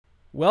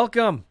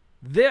Welcome.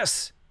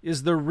 This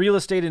is the Real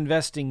Estate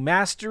Investing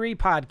Mastery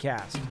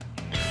Podcast.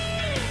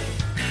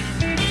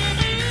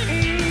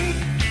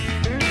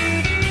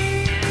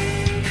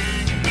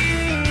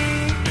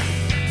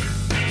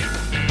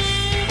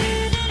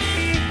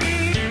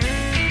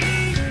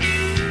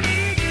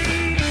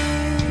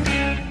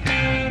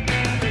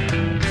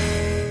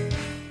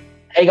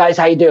 Hey guys,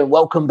 how you doing?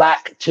 Welcome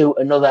back to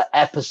another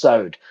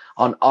episode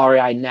on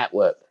REI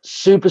Network.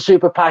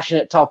 Super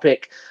passionate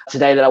topic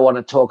today that I want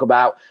to talk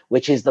about,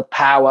 which is the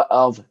power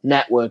of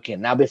networking.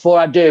 Now, before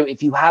I do,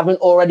 if you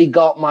haven't already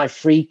got my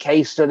free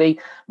case study,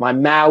 my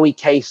Maui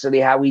case study,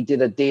 how we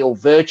did a deal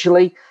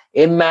virtually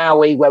in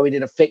Maui where we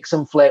did a fix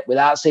and flip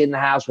without seeing the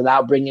house,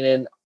 without bringing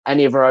in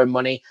any of our own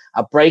money,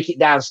 I break it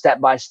down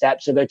step by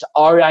step. So go to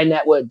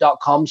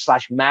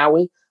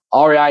reinetwork.com/Maui.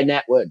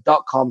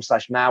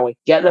 reinetwork.com/Maui.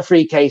 Get the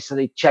free case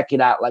study, check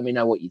it out. Let me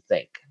know what you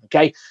think.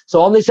 Okay.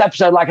 So on this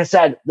episode, like I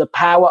said, the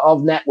power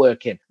of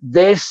networking.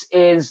 This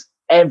is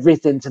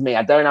everything to me.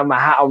 I don't have my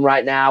hat on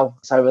right now.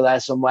 It's over there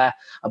somewhere,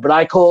 but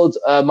I called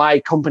my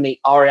company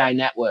REI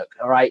Network.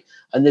 All right.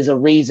 And there's a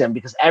reason,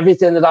 because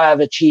everything that I have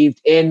achieved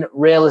in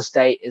real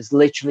estate is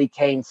literally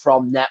came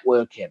from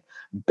networking,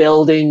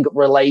 building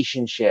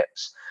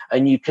relationships,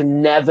 and you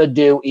can never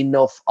do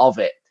enough of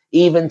it.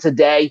 Even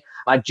today,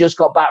 I just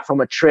got back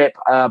from a trip,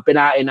 been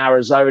out in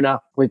Arizona.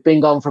 We've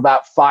been gone for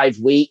about 5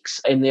 weeks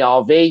in the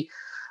RV.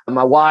 And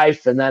my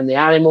wife and then the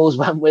animals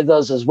went with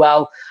us as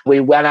well. We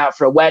went out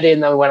for a wedding,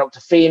 then we went up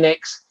to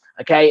Phoenix.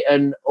 Okay.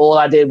 And all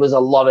I did was a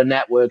lot of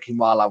networking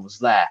while I was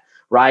there.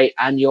 Right.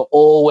 And you're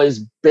always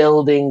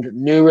building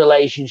new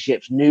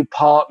relationships, new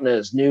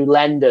partners, new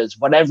lenders,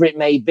 whatever it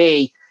may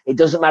be. It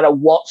doesn't matter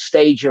what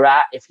stage you're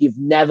at. If you've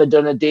never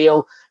done a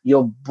deal,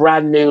 you're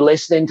brand new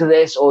listening to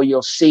this, or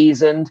you're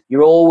seasoned,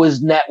 you're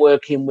always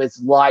networking with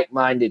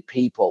like-minded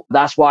people.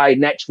 That's why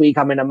next week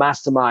I'm in a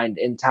mastermind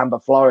in Tampa,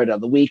 Florida.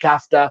 The week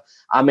after,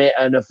 I'm at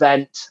an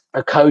event,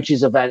 a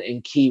coaches event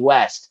in Key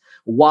West.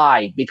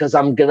 Why? Because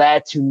I'm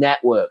there to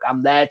network.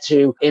 I'm there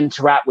to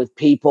interact with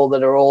people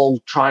that are all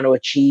trying to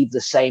achieve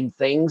the same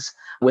things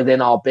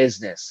within our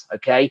business.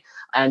 Okay.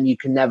 And you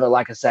can never,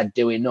 like I said,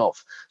 do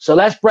enough. So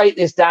let's break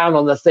this down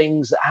on the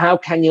things. How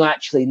can you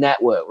actually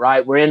network,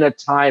 right? We're in a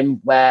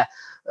time where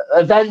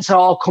events are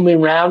all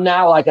coming around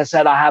now. Like I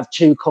said, I have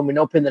 2 coming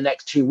up in the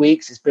next 2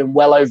 weeks. It's been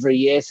well over a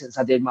year since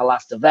I did my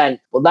last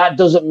event. But that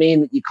doesn't mean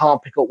that you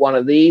can't pick up one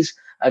of these,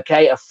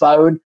 okay, a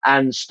phone,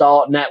 and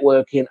start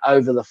networking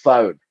over the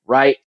phone,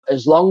 right?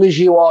 As long as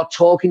you are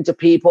talking to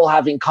people,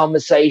 having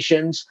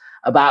conversations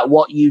about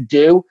what you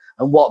do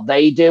and what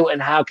they do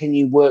and how can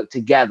you work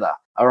together.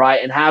 All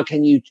right. And how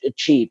can you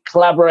achieve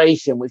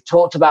collaboration? We've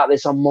talked about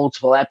this on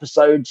multiple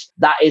episodes.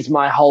 That is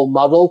my whole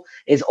model,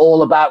 is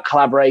all about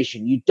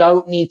collaboration. You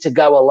don't need to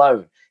go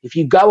alone. If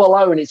you go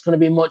alone, it's going to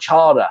be much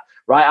harder,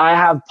 right? I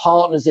have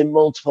partners in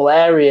multiple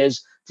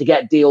areas to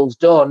get deals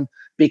done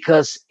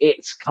because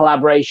it's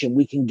collaboration.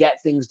 We can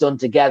get things done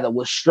together.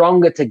 We're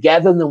stronger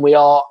together than we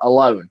are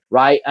alone,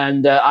 right?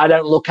 And I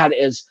don't look at it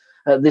as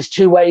there's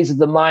 2 ways that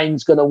the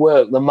mind's going to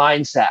work. The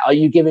mindset. Are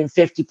you giving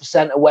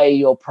 50% away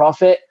your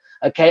profit?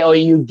 Okay, or are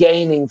you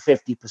gaining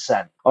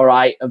 50%, all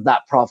right, of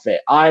that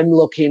profit? I'm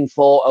looking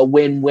for a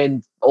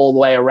win-win all the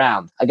way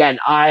around. Again,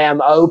 I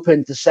am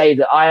open to say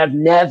that I have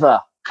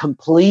never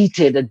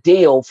completed a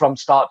deal from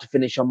start to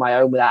finish on my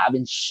own without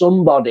having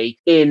somebody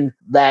in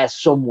there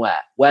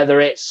somewhere,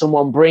 whether it's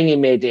someone bringing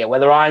me a deal,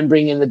 whether I'm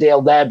bringing the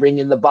deal, they're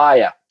bringing the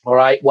buyer. All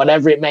right,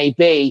 whatever it may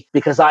be,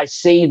 because I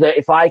see that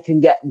if I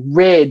can get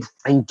rid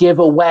and give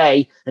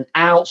away and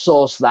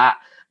outsource that,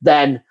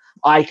 then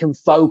I can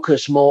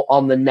focus more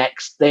on the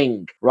next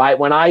thing, right?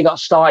 When I got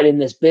started in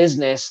this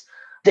business,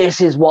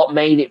 this is what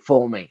made it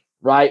for me,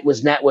 right?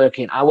 Was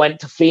networking. I went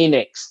to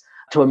Phoenix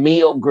to a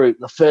meetup group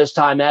the first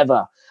time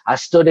ever. I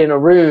stood in a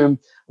room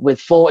with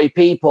 40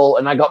 people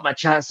and I got my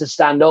chance to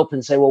stand up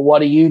and say, well, what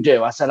do you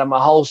do? I said, I'm a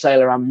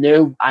wholesaler. I'm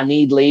new. I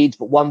need leads.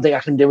 But one thing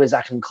I can do is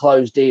I can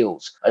close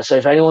deals. So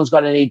if anyone's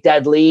got any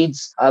dead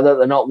leads that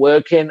they're not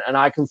working and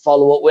I can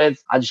follow up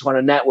with, I just want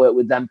to network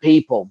with them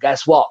people.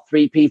 Guess what?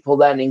 3 people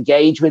then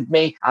engaged with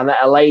me. I met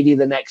a lady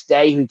the next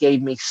day who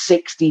gave me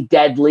 60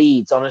 dead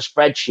leads on a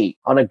spreadsheet,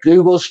 on a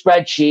Google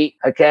spreadsheet.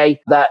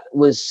 Okay. That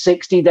was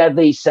 60 dead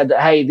leads. Said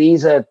that, hey,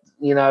 these are,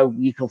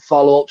 you can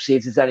follow up, see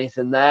if there's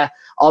anything there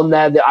on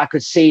there that I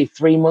could see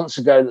 3 months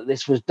ago that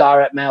this was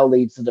direct mail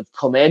leads that have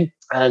come in.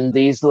 And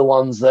these are the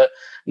ones that,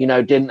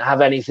 didn't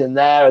have anything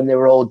there and they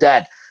were all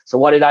dead. So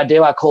what did I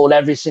do? I called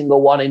every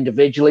single one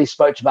individually,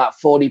 spoke to about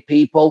 40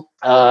 people,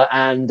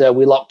 and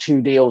we locked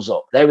 2 deals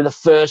up. They were the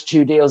first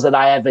 2 deals that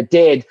I ever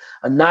did.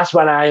 And that's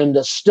when I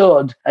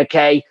understood,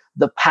 okay,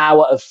 the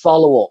power of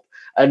follow-up,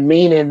 and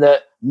meaning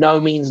that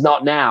no means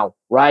not now,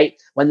 right?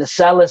 When the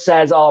seller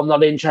says, oh, I'm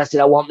not interested,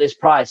 I want this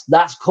price,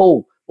 that's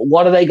cool. But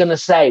what are they going to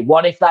say?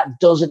 What if that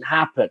doesn't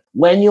happen?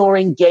 When you're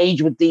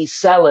engaged with these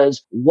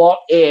sellers, what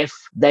if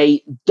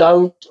they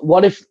don't?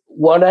 What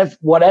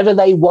whatever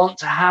they want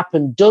to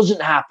happen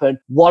doesn't happen,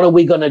 what are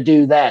we going to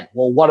do then?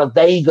 Well, what are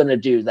they going to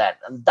do then?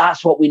 And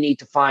that's what we need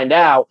to find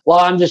out.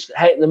 Well,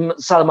 the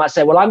seller might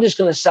say, well, I'm just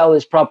going to sell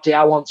this property.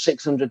 I want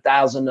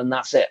 600,000 and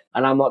that's it.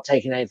 And I'm not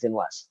taking anything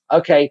less.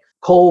 Okay,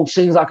 cool.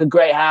 Seems like a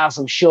great house.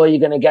 I'm sure you're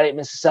going to get it,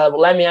 Mr. Seller. But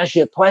let me ask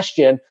you a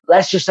question.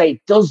 Let's just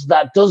say,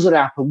 doesn't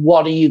happen?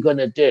 What are you going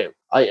to do?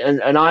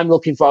 And I'm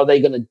looking for, are they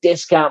going to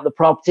discount the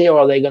property or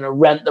are they going to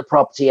rent the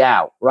property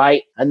out,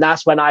 right? And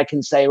that's when I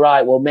can say,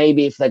 right, well,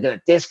 maybe if they're going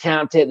to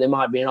discount it, there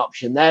might be an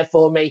option there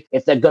for me.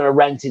 If they're going to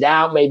rent it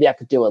out, maybe I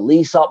could do a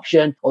lease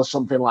option or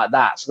something like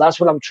that. So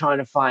that's what I'm trying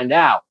to find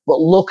out. But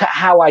look at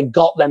how I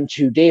got them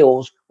 2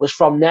 deals was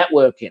from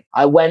networking.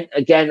 I went to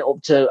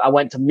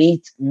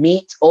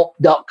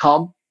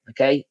meetup.com,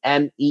 okay,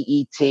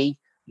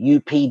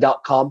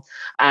 MEETUP.com.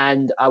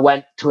 And I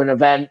went to an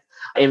event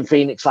in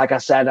Phoenix, like I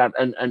said,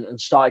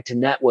 and started to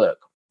network.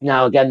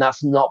 Now, again,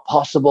 that's not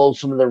possible.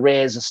 Some of the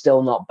rears are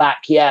still not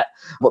back yet,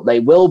 but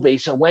they will be.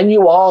 So when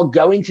you are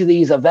going to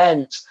these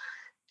events,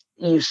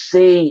 you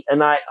see,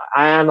 and I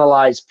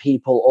analyze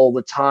people all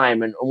the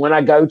time. And when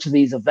I go to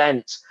these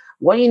events,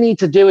 what you need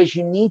to do is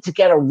you need to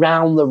get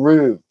around the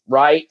room,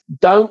 right?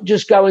 Don't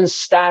just go and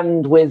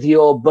stand with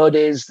your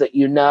buddies that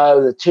you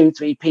know, the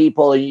 2-3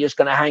 people, and you're just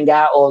going to hang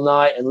out all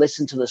night and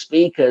listen to the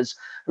speakers.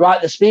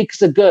 Right, the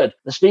speakers are good.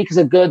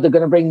 They're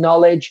going to bring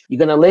knowledge. You're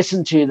going to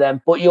listen to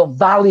them, but your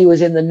value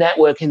is in the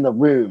network in the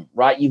room,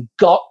 right? You've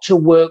got to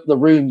work the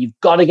room. You've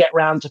got to get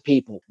round to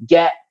people.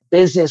 Get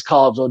business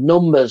cards or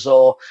numbers,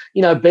 or,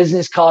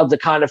 business cards are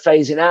kind of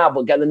phasing out,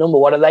 but get the number.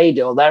 What do they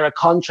do? They're a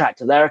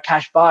contractor. They're a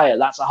cash buyer.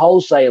 That's a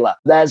wholesaler.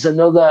 There's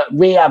another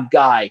rehab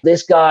guy.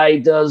 This guy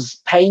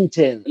does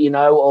painting,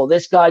 or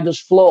this guy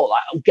does floor.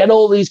 Like, get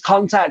all these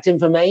contact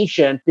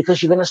information,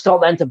 because you're going to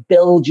start then to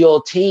build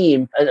your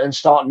team and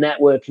start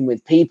networking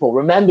with people.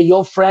 Remember,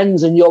 your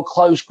friends and your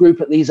close group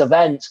at these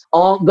events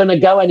aren't going to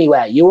go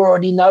anywhere. You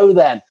already know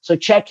them. So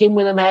check in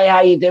with them. Hey,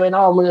 how you doing?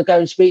 Oh, I'm going to go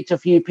and speak to a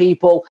few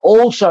people.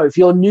 Also, if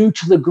you're new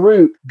to the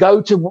group,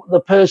 go to the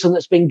person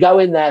that's been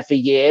going there for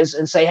years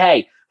and say,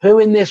 hey, who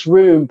in this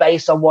room,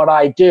 based on what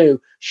I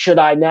do, should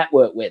I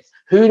network with?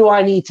 Who do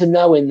I need to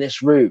know in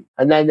this room?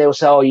 And then they'll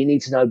say, oh, you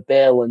need to know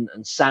Bill and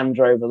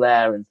Sandra over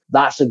there. And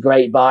that's a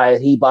great buyer.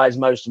 He buys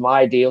most of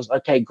my deals.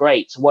 Okay,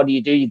 great. So what do?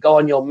 You go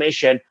on your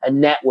mission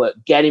and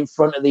network, get in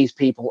front of these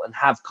people and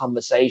have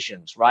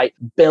conversations, right?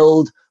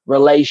 Build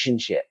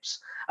relationships.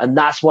 And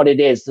that's what it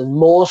is. The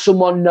more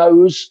someone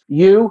knows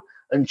you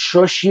and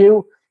trusts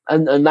you,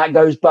 and that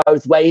goes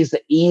both ways,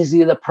 the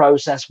easier the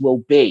process will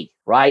be,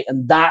 right?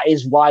 And that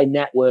is why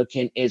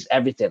networking is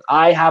everything.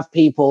 I have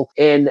people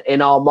in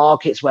our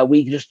markets where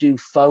we just do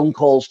phone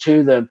calls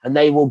to them, and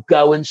they will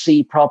go and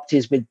see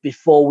properties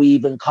before we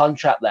even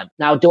contract them.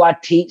 Now, do I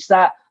teach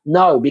that?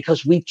 No,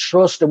 because we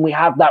trust and we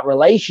have that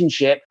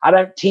relationship. I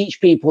don't teach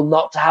people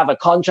not to have a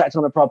contract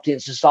on a property and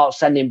to start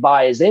sending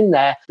buyers in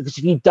there, because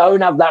if you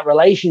don't have that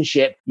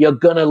relationship, you're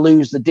going to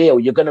lose the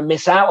deal. You're going to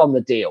miss out on the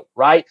deal,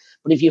 right?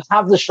 But if you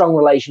have the strong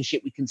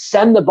relationship, we can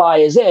send the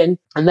buyers in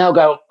and they'll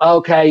go,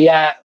 okay,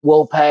 yeah,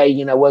 we'll pay,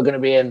 we're going to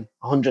be in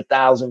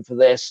 100,000 for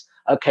this.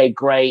 Okay,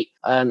 great.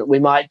 And we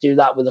might do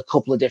that with a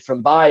couple of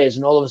different buyers.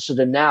 And all of a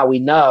sudden now we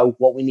know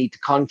what we need to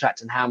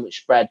contract and how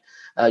much spread,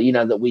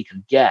 that we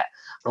could get.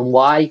 And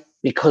why?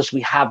 Because we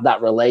have that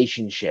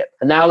relationship.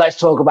 And now let's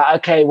talk about,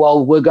 okay,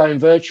 well, we're going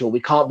virtual. We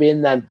can't be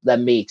in them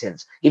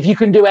meetings. If you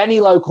can do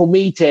any local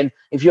meeting,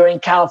 if you're in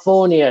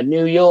California,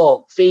 New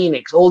York,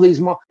 Phoenix, all these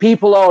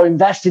people are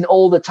investing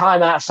all the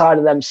time outside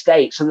of them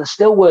states. So they're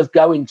still worth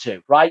going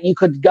to, right? You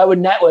could go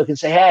and network and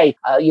say, hey,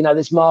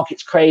 this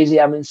market's crazy.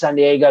 I'm in San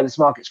Diego. This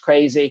market's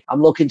crazy.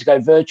 I'm looking to go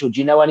virtual. Do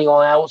you know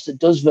anyone else that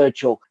does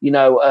virtual,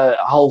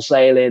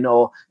 wholesaling?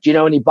 Or do you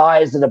know any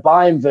buyers that are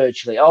buying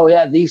virtually? Oh,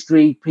 yeah, these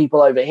 3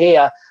 people over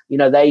here,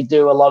 they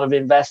do a lot of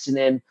investing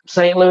in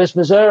St. Louis,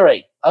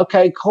 Missouri.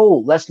 Okay,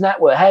 cool. Let's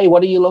network. Hey,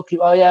 what are you looking?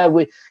 Oh, yeah,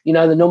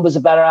 the numbers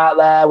are better out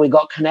there. We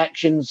got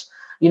connections.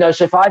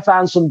 So if I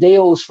found some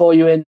deals for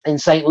you in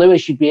St.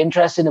 Louis, you'd be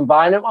interested in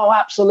buying them? Oh,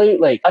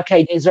 absolutely.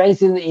 Okay, is there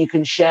anything that you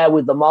can share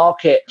with the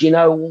market? Do you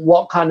know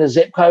what kind of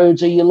zip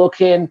codes are you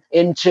looking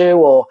into?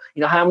 Or,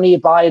 how many are you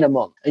buying a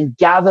month? And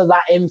gather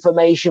that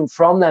information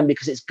from them,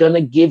 because it's going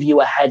to give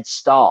you a head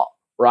start,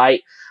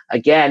 right?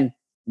 Again,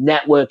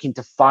 networking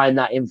to find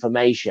that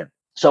information.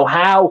 So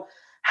how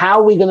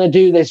are we going to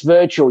do this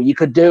virtual? You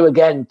could do,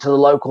 again, to the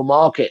local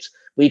markets.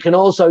 But you can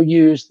also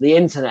use the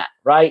internet,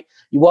 right?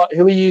 Who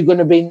are you going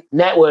to be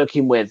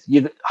networking with?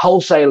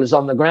 Wholesalers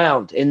on the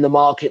ground in the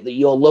market that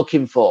you're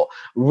looking for.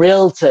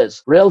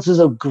 Realtors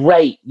are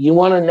great. You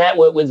want to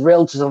network with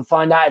realtors and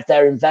find out if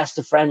they're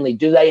investor friendly.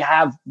 Do they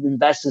have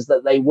investors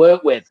that they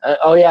work with?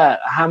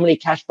 How many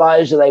cash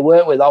buyers do they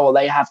work with? Oh, well,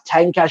 they have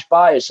 10 cash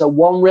buyers. So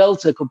one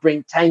realtor could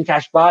bring 10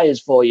 cash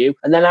buyers for you,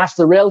 and then ask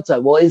the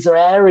realtor, well, is there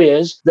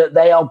areas that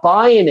they are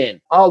buying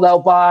in? Oh, they'll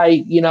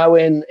buy,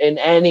 in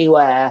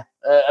anywhere.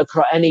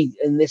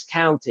 In this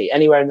county,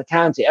 anywhere in the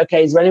county.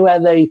 Okay, is there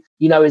anywhere they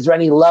Is there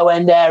any low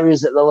end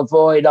areas that they'll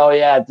avoid? Oh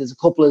yeah, there's a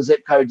couple of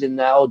zip codes in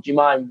there. Oh, do you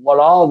mind? What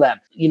are them?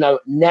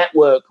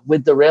 Network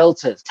with the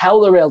realtors.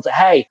 Tell the realtor,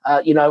 hey,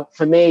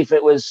 for me, if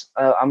it was,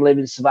 I'm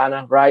living in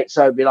Savannah, right?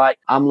 So it'd be like,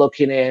 I'm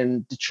looking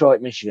in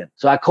Detroit, Michigan.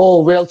 So I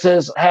call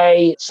realtors,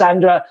 hey,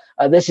 Sandra,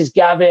 this is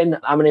Gavin.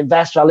 I'm an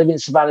investor. I live in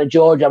Savannah,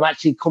 Georgia. I'm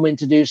actually coming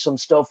to do some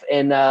stuff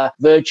in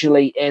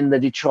virtually in the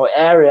Detroit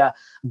area.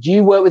 Do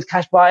you work with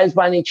cash buyers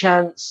by any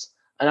chance?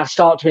 And I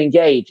start to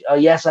engage. Oh,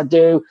 yes, I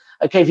do.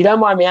 Okay, if you don't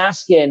mind me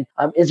asking,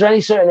 is there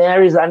any certain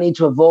areas that I need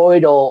to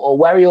avoid or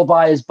where are your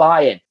buyers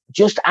buying?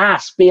 Just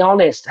ask, be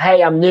honest.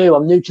 Hey, I'm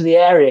new to the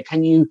area.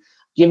 Can you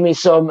give me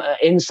some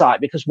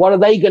insight? Because what are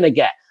they going to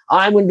get?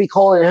 I'm going to be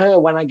calling her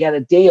when I get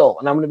a deal,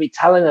 and I'm going to be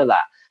telling her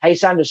that. Hey,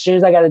 Sandra, as soon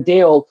as I get a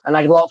deal and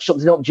I lock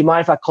something up, do you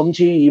mind if I come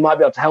to you? You might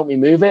be able to help me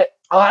move it.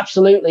 Oh,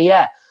 absolutely,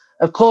 yeah.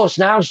 Of course,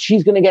 now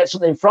she's going to get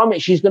something from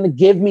it. She's going to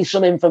give me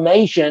some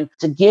information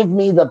to give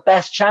me the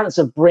best chance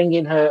of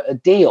bringing her a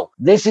deal.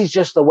 This is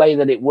just the way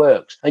that it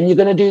works. And you're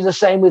going to do the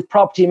same with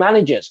property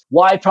managers.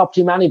 Why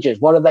property managers?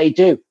 What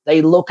do?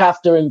 They look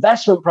after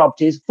investment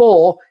properties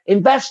for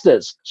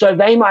investors. So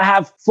they might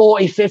have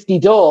 40, 50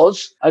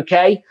 doors,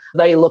 okay,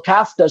 they look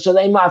after. So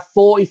they might have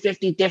 40,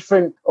 50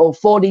 different or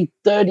 40,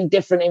 30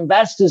 different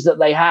investors that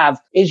they have.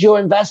 Is your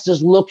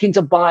investors looking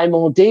to buy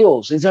more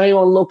deals? Is there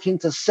anyone looking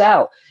to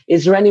sell?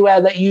 Is there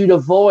anywhere that you'd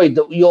avoid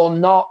that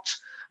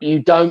you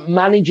don't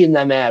manage in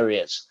them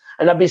areas?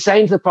 And I'd be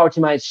saying to the property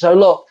manager, so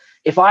look,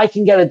 if I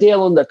can get a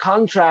deal under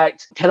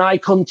contract, can I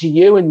come to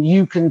you and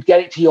you can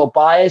get it to your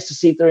buyers to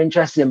see if they're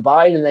interested in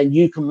buying, and then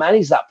you can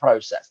manage that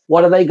process?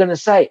 What are they going to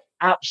say?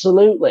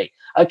 Absolutely.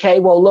 Okay,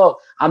 well, look,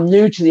 I'm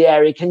new to the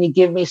area. Can you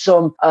give me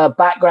some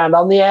background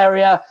on the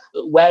area?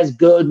 Where's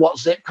good? What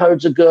zip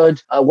codes are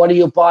good? What are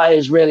your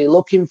buyers really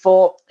looking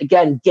for?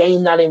 Again,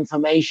 gain that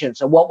information.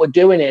 So what we're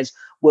doing is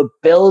we're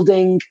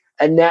building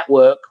a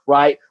network,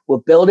 right? We're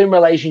building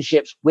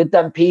relationships with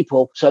them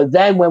people. So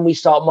then when we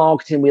start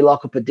marketing, we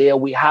lock up a deal,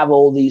 we have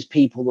all these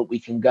people that we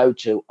can go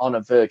to on a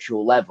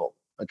virtual level.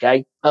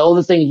 Okay.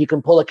 Other things, you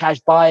can pull a cash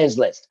buyers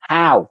list.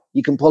 How?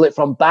 You can pull it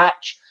from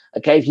Batch.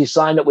 Okay. If you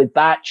signed up with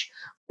Batch,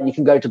 you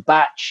can go to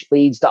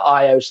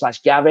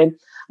batchleads.io/Gavin.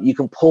 You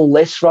can pull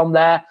lists from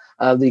there.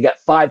 You get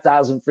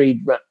 5,000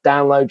 free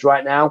downloads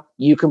right now.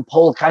 You can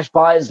pull cash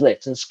buyers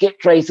lists and skip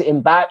trace it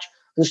in Batch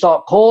and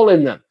start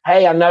calling them.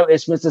 Hey, I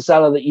noticed, Mr.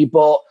 Seller, that you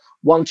bought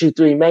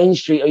 123 Main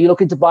Street. Are you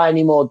looking to buy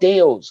any more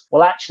deals?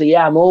 Well, actually,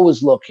 yeah, I'm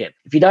always looking.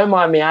 If you don't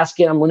mind me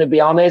asking, I'm going to be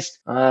honest.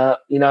 Like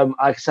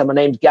I said, my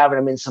name's Gavin.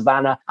 I'm in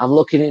Savannah. I'm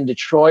looking in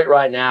Detroit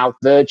right now,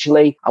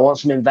 virtually. I want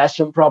some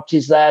investment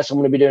properties there, so I'm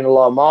going to be doing a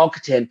lot of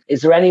marketing.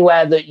 Is there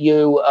anywhere that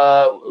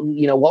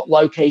what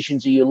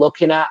locations are you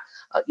looking at?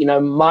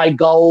 My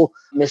goal,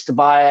 Mr.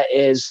 Buyer,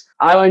 is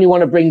I only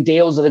want to bring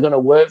deals that are going to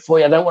work for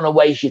you. I don't want to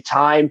waste your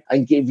time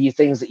and give you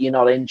things that you're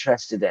not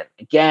interested in.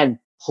 Again,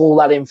 pull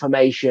that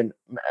information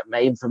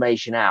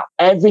out.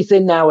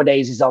 Everything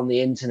nowadays is on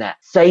the internet.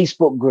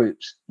 Facebook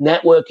groups,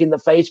 network in the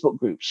Facebook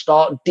groups,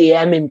 start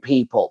DMing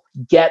people,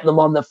 get them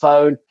on the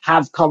phone,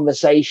 have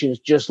conversations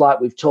just like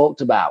we've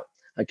talked about.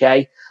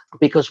 Okay.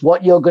 Because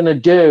what you're going to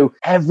do,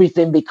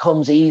 everything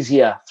becomes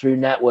easier through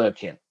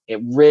networking. It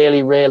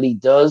really, really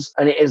does.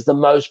 And it is the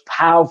most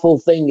powerful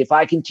thing. If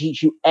I can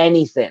teach you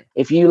anything,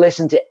 if you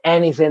listen to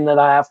anything that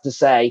I have to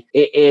say,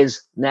 it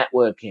is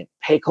networking.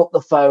 Pick up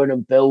the phone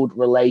and build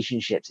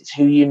relationships. It's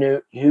who you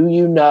know,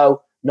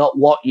 not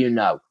what you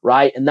know,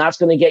 right? And that's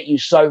going to get you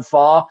so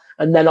far.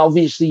 And then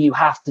obviously you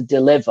have to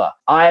deliver.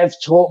 I have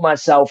taught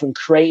myself and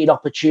created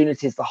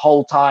opportunities the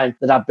whole time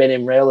that I've been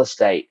in real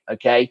estate.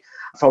 Okay.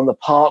 From the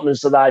partners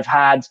that I've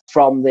had,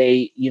 from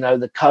the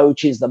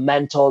coaches, the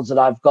mentors that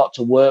I've got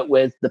to work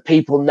with, the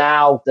people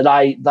now that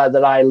I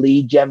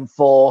lead gen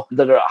for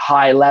that are at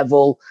high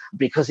level,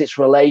 because it's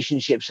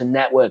relationships and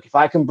network. If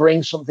I can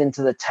bring something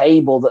to the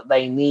table that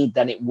they need,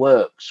 then it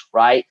works,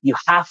 right? You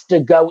have to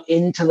go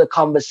into the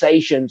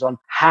conversations on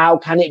how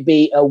can it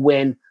be a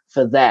win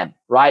for them,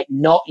 right?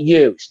 Not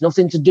you. It's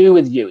nothing to do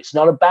with you. It's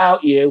not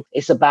about you.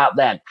 It's about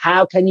them.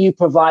 How can you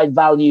provide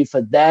value for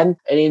them?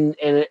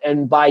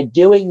 And by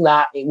doing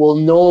that, it will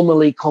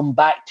normally come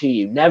back to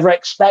you. Never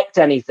expect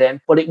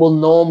anything, but it will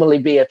normally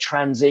be a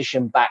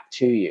transition back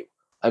to you.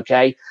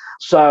 Okay.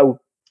 So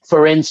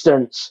for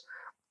instance,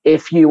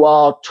 if you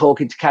are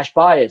talking to cash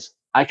buyers,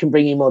 I can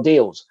bring you more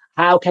deals.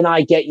 How can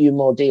I get you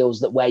more deals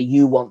that where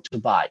you want to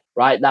buy,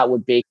 right? That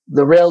would be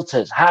the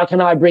realtors. How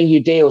can I bring you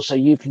deals so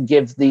you can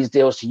give these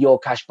deals to your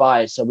cash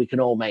buyers so we can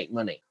all make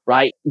money,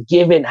 right?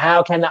 Giving,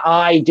 how can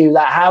I do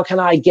that? How can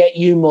I get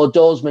you more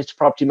doors, Mr.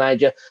 Property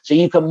Manager, so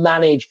you can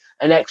manage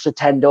an extra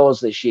 10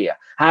 doors this year?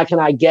 How can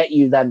I get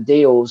you them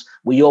deals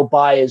where your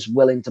buyers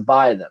willing to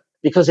buy them?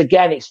 Because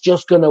again, it's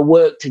just going to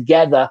work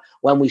together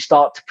when we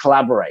start to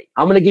collaborate.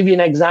 I'm going to give you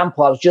an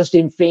example. I was just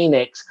in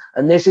Phoenix,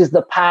 and this is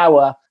the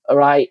power, all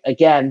right,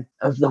 again,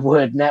 of the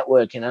word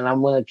networking. And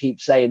I'm going to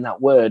keep saying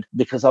that word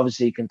because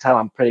obviously you can tell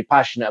I'm pretty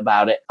passionate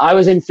about it. I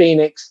was in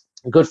Phoenix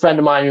A good friend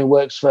of mine who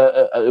works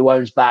for, who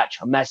owns Batch,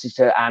 I messaged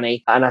her,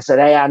 Annie, and I said,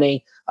 hey,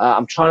 Annie,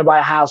 I'm trying to buy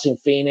a house in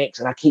Phoenix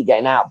and I keep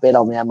getting outbid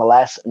on the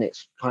MLS and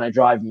it's kind of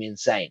driving me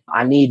insane.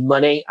 I need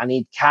money. I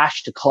need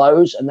cash to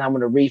close and then I'm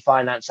going to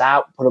refinance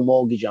out, put a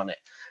mortgage on it.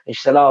 And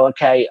she said, oh,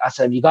 okay. I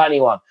said, have you got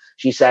anyone?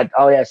 She said,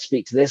 oh, yeah,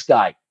 speak to this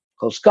guy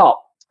called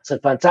Scott. I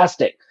said,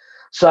 fantastic.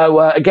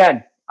 So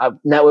again, I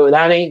networked with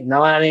Annie,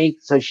 no Annie.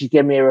 So she's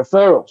giving me a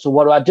referral. So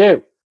what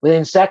do?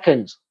 Within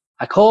seconds,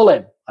 I call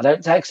him. I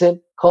don't text him,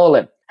 call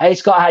him. Hey,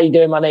 Scott, how you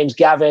doing? My name's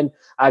Gavin.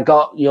 I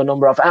got your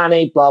number off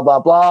Annie, blah, blah,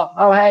 blah.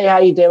 Oh, hey, how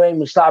you doing?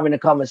 We start having a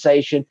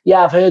conversation.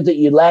 Yeah, I've heard that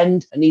you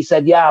lend. And he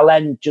said, yeah, I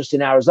lend just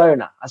in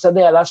Arizona. I said,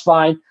 yeah, that's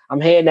fine.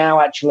 I'm here now,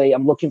 actually.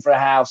 I'm looking for a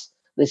house.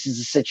 This is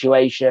the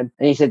situation.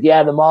 And he said,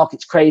 yeah, the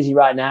market's crazy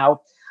right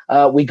now.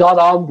 We got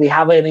on. We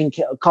have a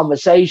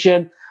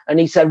conversation. And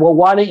he said, well,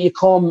 why don't you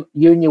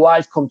and your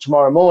wife come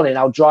tomorrow morning?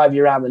 I'll drive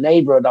you around the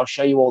neighborhood. I'll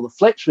show you all the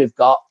flips we've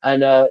got.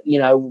 And,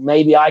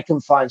 maybe I can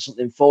find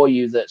something for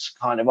you that's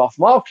kind of off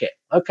market.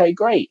 Okay,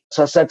 great.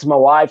 So I said to my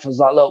wife, I was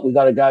like, look, we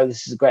got to go.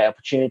 This is a great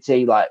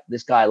opportunity. Like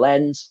this guy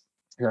lends,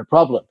 no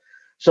problem.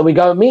 So we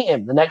go and meet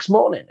him the next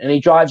morning and he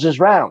drives us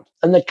round.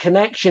 And the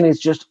connection is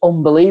just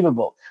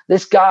unbelievable.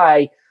 This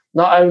guy,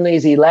 not only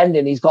is he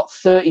lending, he's got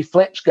 30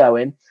 flips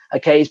going.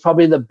 Okay, he's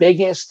probably the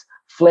biggest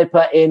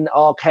flipper in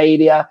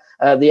Arcadia,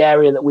 the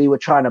area that we were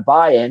trying to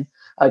buy in,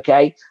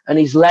 okay? And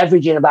he's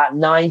leveraging about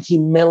 90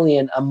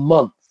 million a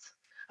month,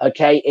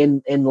 okay,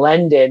 in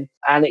lending,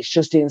 and it's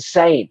just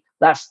insane.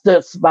 That's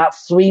about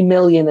 3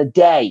 million a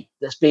day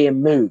that's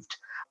being moved,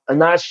 and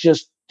that's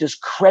just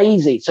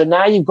crazy. So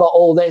now you've got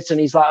all this, and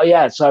he's like, oh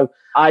yeah, so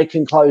I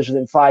can close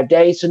within 5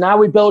 days. So now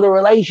we build a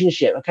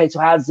relationship. Okay, so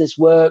how does this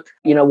work?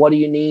 What do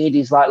you need?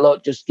 He's like,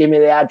 look, just give me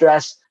the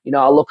address.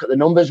 I'll look at the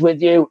numbers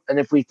with you, and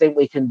if we think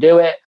we can do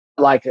it,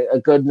 like a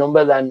good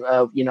number, then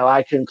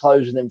I can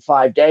close within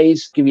 5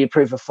 days, give you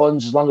proof of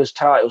funds as long as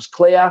title's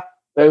clear.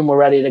 Boom, we're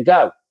ready to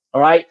go.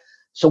 All right.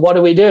 So what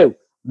do?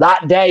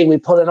 That day we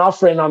put an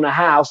offer in on a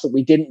house that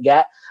we didn't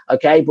get.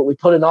 Okay, but we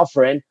put an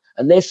offer in,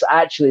 and this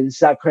is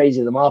how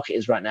crazy the market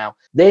is right now.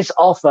 This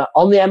offer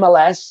on the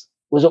MLS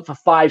was up for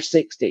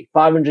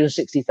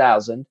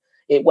 560,000.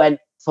 It went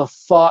for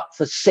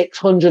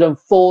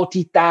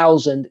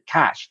 640,000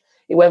 cash.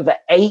 It went for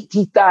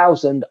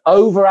 80,000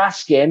 over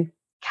asking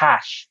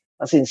cash.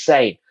 That's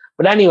insane.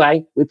 But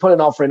anyway, we put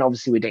an offer in.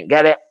 Obviously, we didn't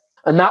get it.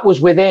 And that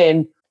was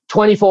within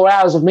 24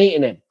 hours of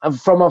meeting him and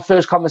from our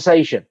first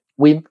conversation.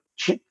 We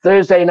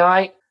Thursday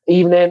night,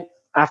 evening,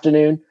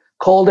 afternoon,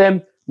 called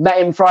him, met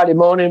him Friday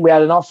morning. We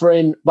had an offer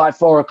in by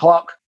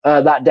 4:00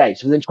 that day.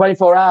 So within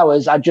 24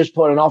 hours, I just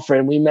put an offer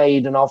in. We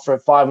made an offer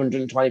of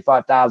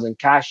 525,000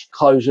 cash,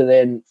 closed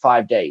within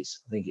 5 days,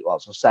 I think it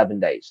was, or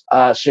 7 days,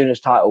 as soon as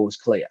title was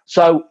clear.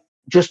 So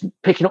just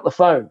picking up the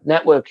phone,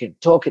 networking,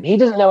 talking. He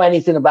doesn't know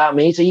anything about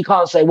me. So you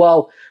can't say,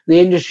 well, the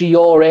industry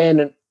you're in,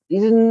 and he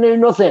didn't know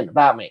nothing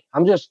about me.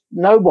 I'm just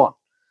no one,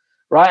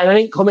 right? And I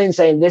didn't come in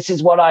saying, this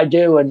is what I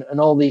do and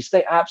all these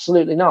things.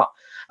 Absolutely not.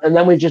 And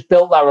then we've just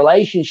built that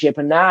relationship.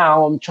 And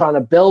now I'm trying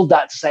to build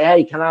that to say,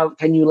 hey,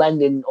 can you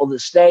lend in other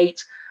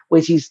states?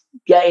 Which he's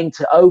getting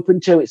to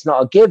open to. It's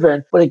not a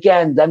given. But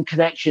again, them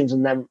connections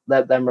and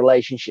them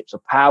relationships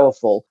are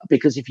powerful,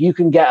 because if you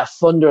can get a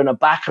funder and a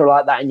backer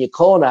like that in your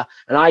corner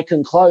and I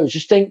can close,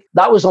 just think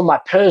that was on my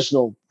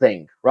personal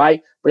thing,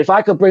 right? But if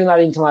I could bring that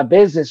into my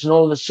business and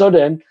all of a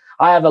sudden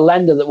I have a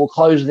lender that will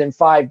close within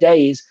 5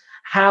 days,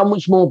 how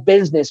much more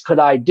business could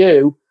I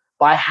do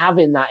by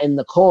having that in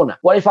the corner?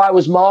 What if I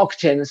was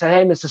marketing and said,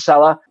 hey, Mr.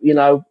 Seller,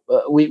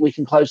 we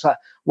can close that.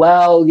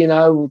 Well,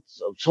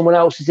 someone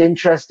else is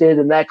interested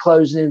and they're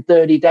closing in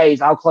 30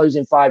 days. I'll close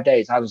in 5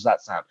 days. How does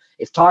that sound?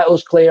 If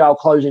title's clear, I'll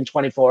close in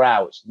 24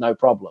 hours. No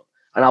problem.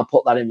 And I'll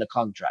put that in the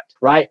contract,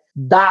 right?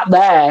 That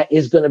there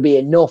is going to be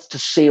enough to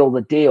seal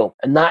the deal.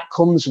 And that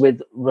comes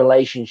with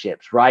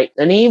relationships, right?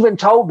 And he even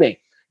told me,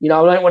 I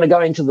don't want to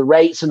go into the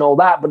rates and all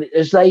that, but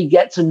as they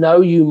get to know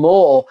you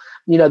more,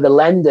 the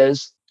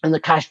lenders and the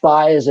cash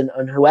buyers and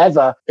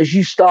whoever, as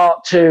you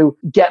start to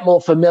get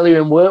more familiar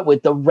and work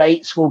with, the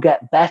rates will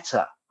get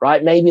better,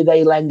 right? Maybe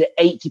they lend at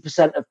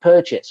 80% of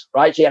purchase,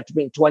 right? So you have to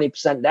bring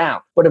 20%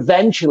 down. But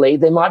eventually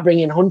they might bring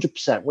in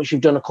 100%, which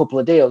you've done a couple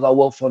of deals. Oh,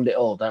 we'll fund it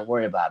all. Don't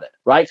worry about it,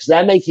 right? Because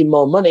they're making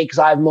more money because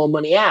I have more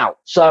money out.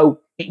 So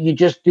you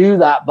just do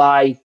that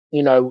by,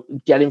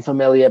 getting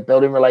familiar,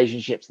 building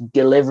relationships,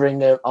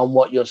 delivering on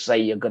what you say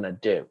you're going to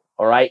do,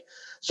 all right?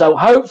 So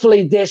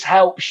hopefully this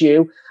helps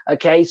you.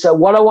 Okay, so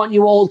what I want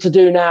you all to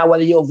do now,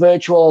 whether you're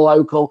virtual or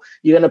local,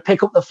 you're going to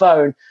pick up the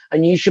phone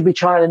and you should be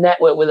trying to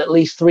network with at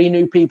least 3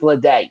 new people a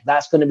day.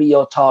 That's going to be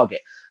your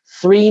target.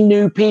 3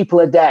 new people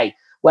a day,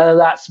 whether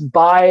that's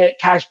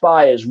cash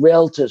buyers,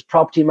 realtors,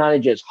 property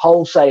managers,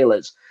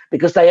 wholesalers,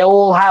 because they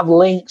all have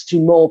links to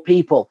more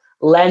people.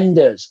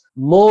 Lenders,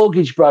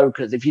 mortgage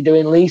brokers, if you're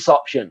doing lease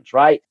options,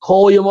 right?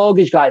 Call your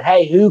mortgage guy.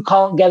 Hey, who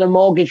can't get a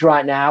mortgage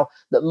right now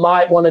that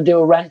might want to do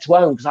a rent to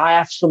own? Because I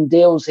have some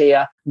deals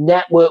here.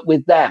 Network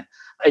with them.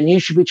 And you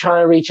should be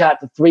trying to reach out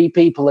to 3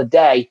 people a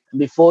day. And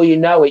before you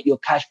know it, your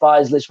cash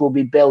buyers list will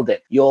be building.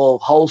 Your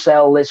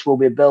wholesale list will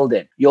be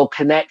building. Your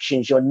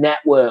connections, your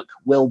network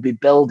will be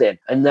building.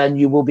 And then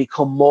you will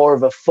become more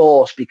of a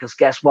force, because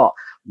guess what?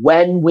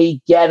 When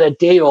we get a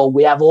deal,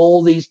 we have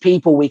all these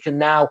people we can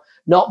now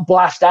not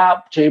blast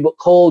out to, but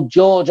call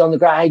George on the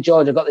ground. Hey,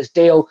 George, I've got this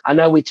deal. I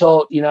know we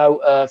talked,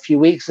 a few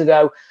weeks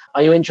ago.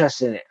 Are you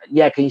interested in it?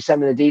 Yeah, can you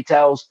send me the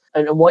details?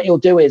 And what you'll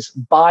do is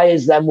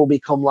buyers then will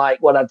become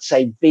like what I'd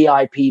say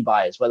VIP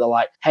buyers, where they're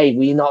like, hey,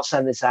 will you not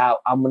send this out?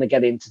 I'm going to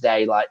get in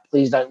today. Like,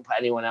 please don't put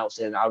anyone else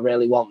in. I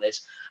really want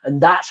this.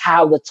 And that's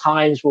how the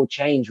times will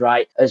change,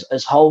 right?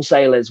 As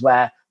wholesalers,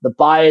 where the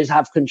buyers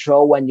have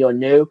control when you're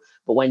new,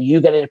 but when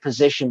you get in a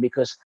position,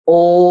 because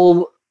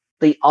all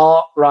the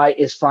art, right,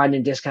 is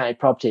finding discounted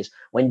properties.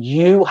 When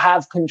you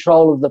have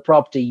control of the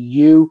property,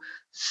 you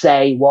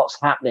say what's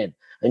happening.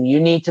 And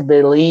you need to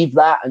believe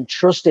that and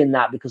trust in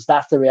that, because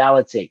that's the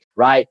reality,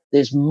 right?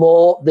 There's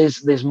more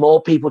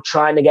people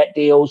trying to get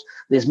deals.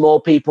 There's more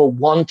people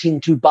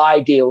wanting to buy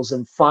deals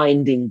and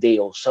finding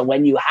deals. So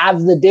when you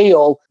have the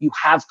deal, you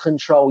have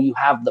control, you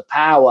have the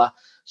power.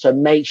 So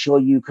make sure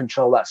you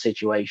control that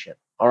situation.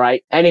 All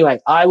right.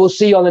 Anyway, I will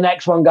see you on the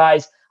next one,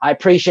 guys. I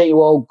appreciate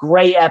you all.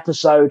 Great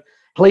episode.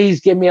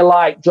 Please give me a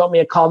like, drop me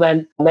a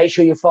comment. Make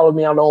sure you follow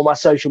me on all my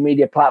social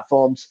media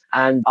platforms,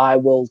 and I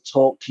will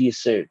talk to you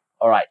soon.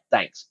 All right.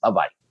 Thanks.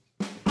 Bye-bye.